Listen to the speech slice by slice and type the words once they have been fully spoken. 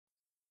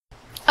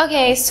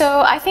Okay,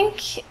 so I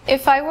think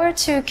if I were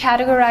to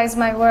categorize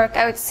my work,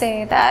 I would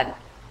say that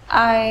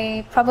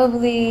I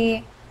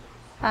probably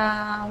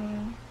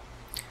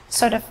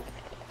sort of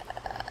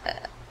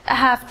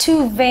have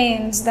two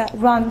veins that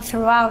run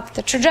throughout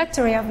the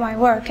trajectory of my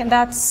work, and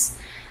that's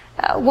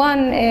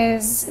one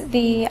is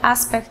the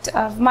aspect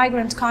of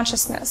migrant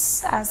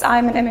consciousness, as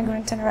I'm an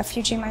immigrant and a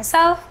refugee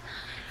myself,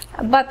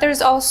 but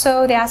there's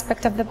also the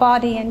aspect of the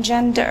body and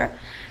gender.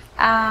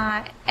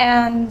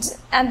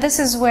 And this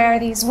is where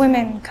these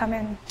women come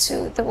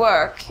into the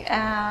work.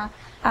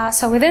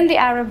 So within the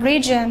Arab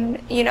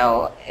region, you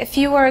know, if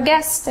you were a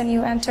guest and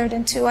you entered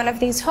into one of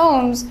these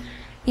homes,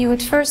 you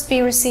would first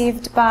be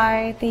received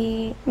by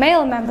the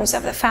male members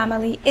of the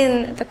family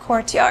in the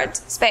courtyard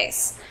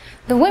space.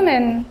 The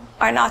women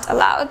are not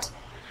allowed,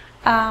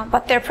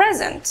 but they're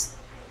present.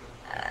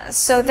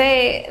 So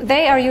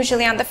they are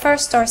usually on the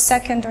first or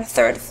second or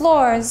third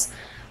floors,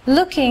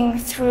 looking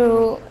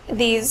through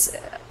these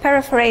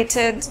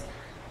perforated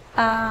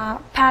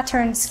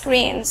pattern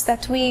screens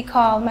that we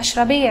call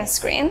mashrabiya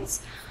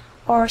screens,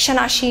 or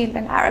shanashil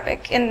in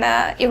Arabic, in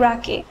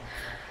Iraqi.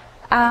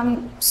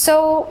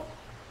 So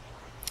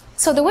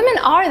the women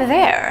are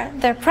there,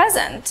 they're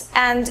present,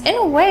 and in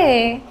a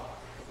way,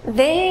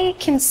 they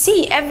can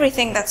see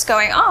everything that's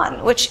going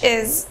on, which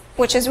is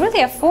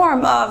really a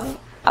form of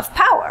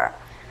power.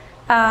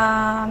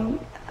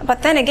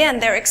 But then again,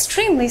 they're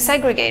extremely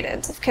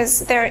segregated because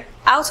they're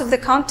out of the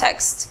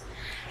context.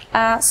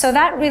 So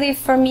that really,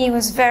 for me,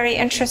 was very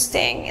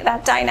interesting,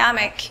 that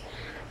dynamic.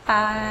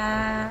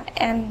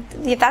 And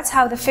that's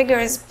how the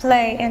figures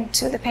play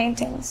into the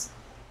paintings.